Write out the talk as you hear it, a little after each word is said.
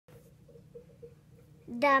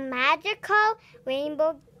The magical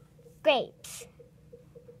rainbow grapes.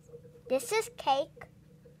 This is Cake,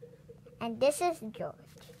 and this is George.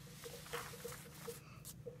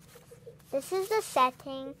 This is the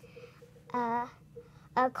setting,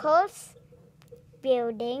 close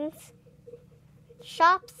buildings,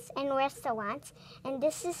 shops, and restaurants, and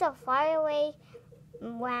this is a faraway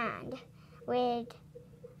land with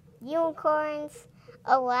unicorns,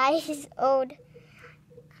 a wise old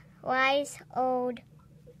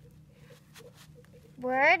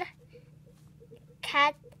bird,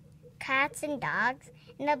 cats and dogs,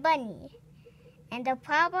 and a bunny. And the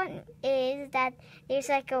problem is that there's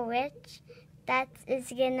like a witch that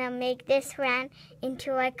is gonna make this land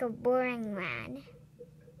into like a boring land.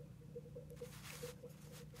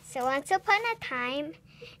 So once upon a time,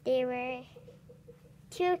 there were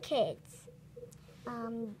two kids,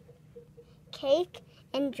 Cake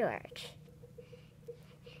and George.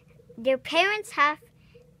 Their parents have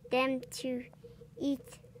them to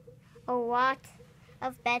eat a lot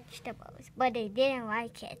of vegetables, but they didn't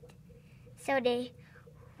like it. So they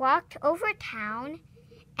walked over town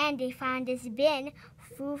and they found this bin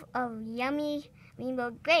full of yummy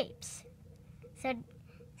rainbow grapes.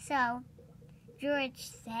 So George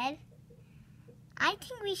said, I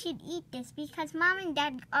think we should eat this because Mom and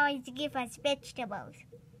Dad always give us vegetables.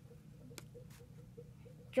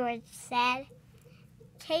 George said.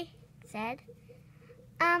 Kate said,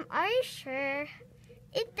 are you sure?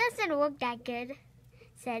 It doesn't look that good,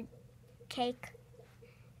 said Cake.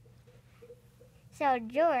 So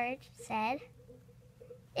George said,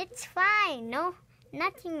 it's fine. No,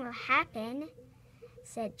 nothing will happen,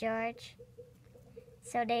 said George.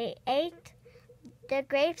 So they ate the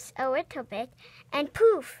grapes a little bit, and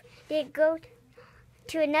poof, they go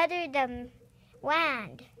to another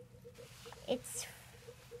land. It's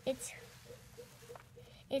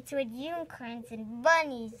with unicorns and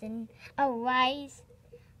bunnies and a wise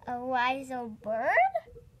old bird.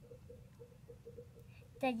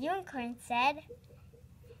 The unicorn said,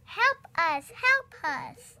 help us.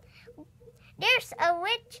 There's a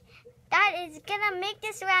witch that is gonna make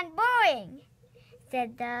this land boring,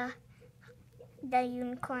 said the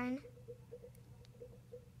unicorn.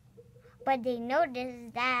 But they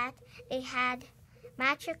noticed that they had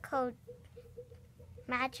magical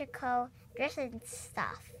dressing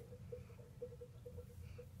stuff.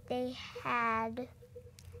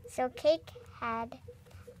 So Cake had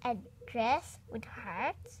a dress with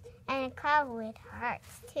hearts and a cloud with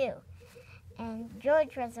hearts too. And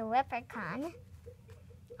George was a leprechaun,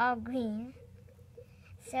 all green.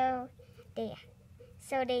 So they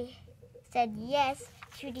said yes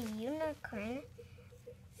to the unicorn.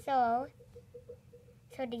 So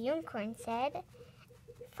the unicorn said,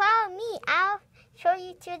 follow me, I'll show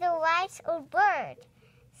you to the wise old bird,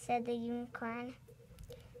 said the unicorn.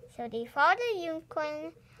 So they followed the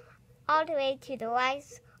unicorn all the way to the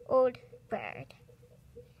wise old bird.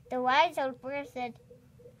 The wise old bird said,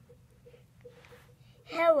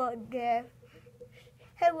 hello there,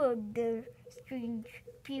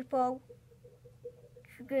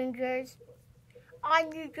 strangers. I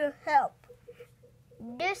need your help.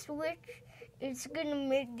 This witch is gonna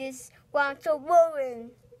make this land so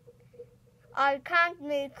boring. I can't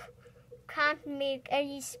make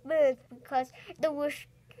any spirits because the witch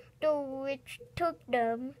took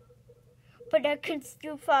them. But I can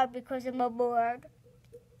still fly because I'm a bird.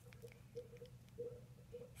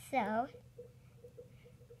 So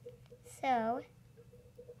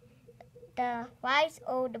the wise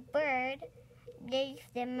old bird gave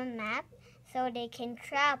them a map so they can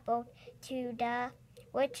travel to the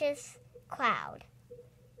witch's cloud.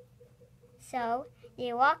 So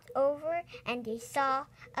they walked over and they saw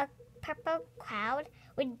a purple cloud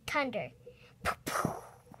with thunder.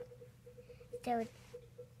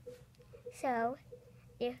 So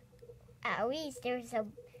at least there's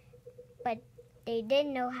but they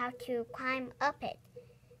didn't know how to climb up it.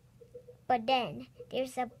 But then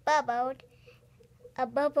there's a bubble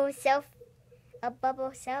cell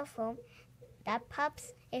phone that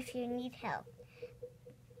pops if you need help.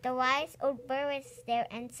 The wise old bird was there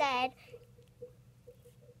and said,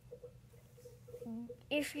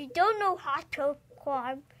 if you don't know how to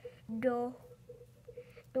climb the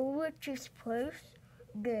witch's place,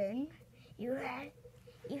 then you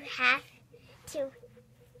have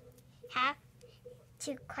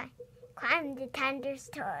to climb the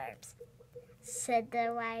thunderstorms, said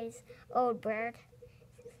the wise old bird.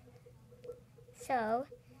 So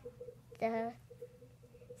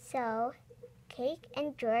Cake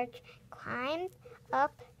and George climbed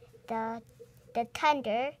up the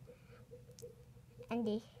thunder,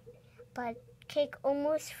 but Cake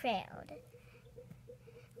almost failed.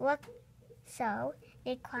 Look, so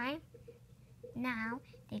they climb. Now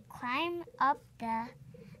they climb up the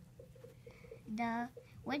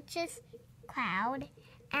witch's cloud,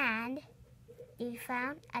 and they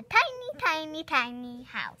found a tiny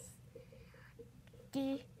house.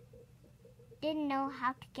 They didn't know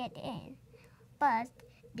how to get in, but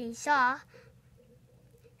they saw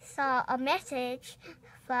a message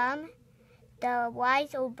from the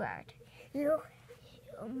wise old bird. You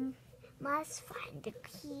must find the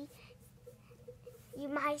key. You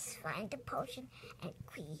must find the potion and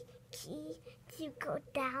key to go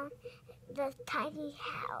down the tiny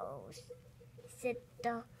house, said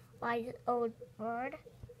the wise old bird.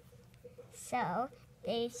 So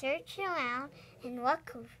they searched around, and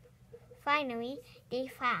look, finally they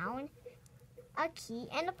found a key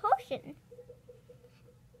and a potion.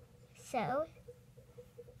 So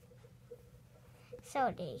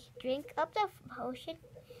they drank up the potion,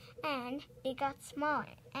 and they got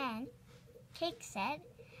smaller. And Cake said,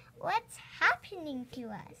 "What's happening to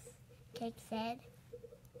us?" Cake said,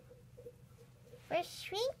 "We're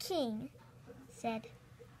shrinking," said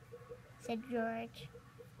George.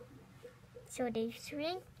 So they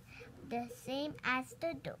shrank the same as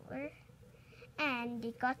the door, and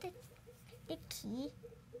they got the key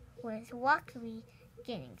was luckily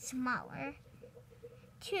getting smaller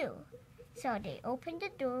too. So they opened the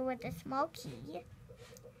door with a small key,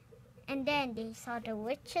 and then they saw the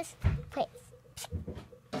witch's place.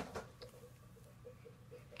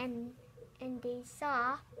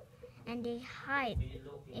 And they hide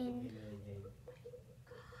in.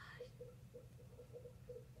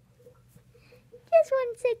 Just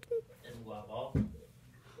 1 second.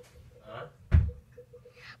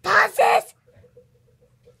 Pause this!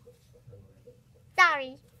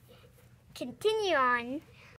 Sorry. Continue on.